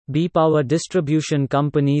B. Power distribution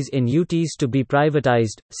companies in UTs to be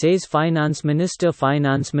privatized, says Finance Minister.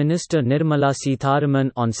 Finance Minister Nirmala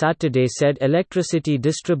Sitharaman on Saturday said electricity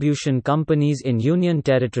distribution companies in Union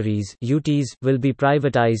Territories (UTs) will be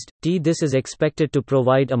privatized. This is expected to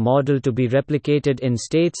provide a model to be replicated in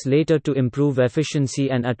states later to improve efficiency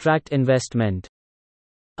and attract investment.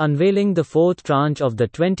 Unveiling the fourth tranche of the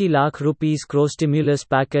 20 lakh rupees crore stimulus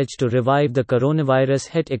package to revive the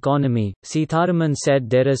coronavirus-hit economy, Sitharaman said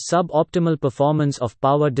there is sub-optimal performance of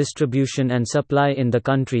power distribution and supply in the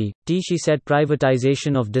country. She said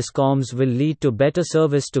privatization of DISCOMs will lead to better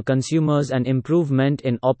service to consumers and improvement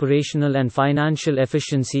in operational and financial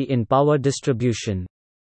efficiency in power distribution.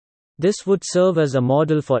 This would serve as a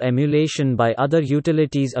model for emulation by other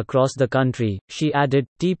utilities across the country, she added.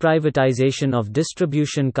 Privatization of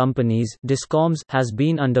distribution companies (DISCOMs) has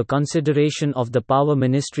been under consideration of the Power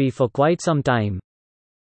Ministry for quite some time.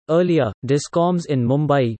 Earlier, DISCOMs in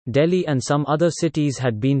Mumbai, Delhi and some other cities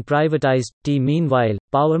had been privatized. Meanwhile,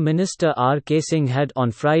 Power Minister R.K. Singh had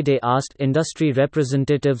on Friday asked industry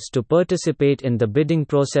representatives to participate in the bidding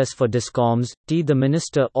process for DISCOMs. The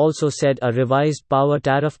minister also said a revised power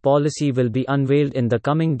tariff policy will be unveiled in the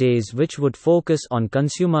coming days, which would focus on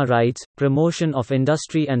consumer rights, promotion of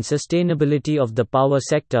industry and sustainability of the power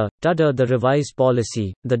sector. Under the revised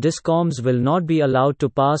policy, the DISCOMs will not be allowed to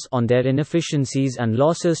pass on their inefficiencies and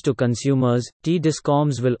losses to consumers.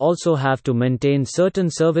 DISCOMs will also have to maintain certain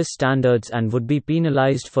service standards and would be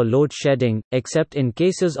penalized for load shedding, except in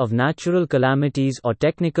cases of natural calamities or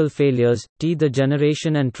technical failures. The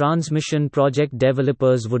generation and transmission project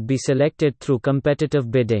developers would be selected through competitive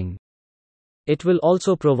bidding. It will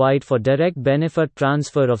also provide for direct benefit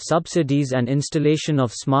transfer of subsidies and installation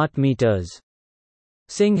of smart meters.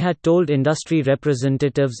 Singh had told industry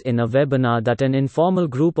representatives in a webinar that an informal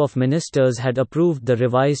group of ministers had approved the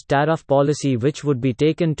revised tariff policy, which would be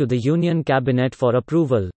taken to the Union Cabinet for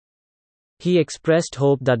approval. He expressed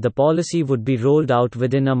hope that the policy would be rolled out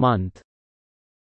within a month.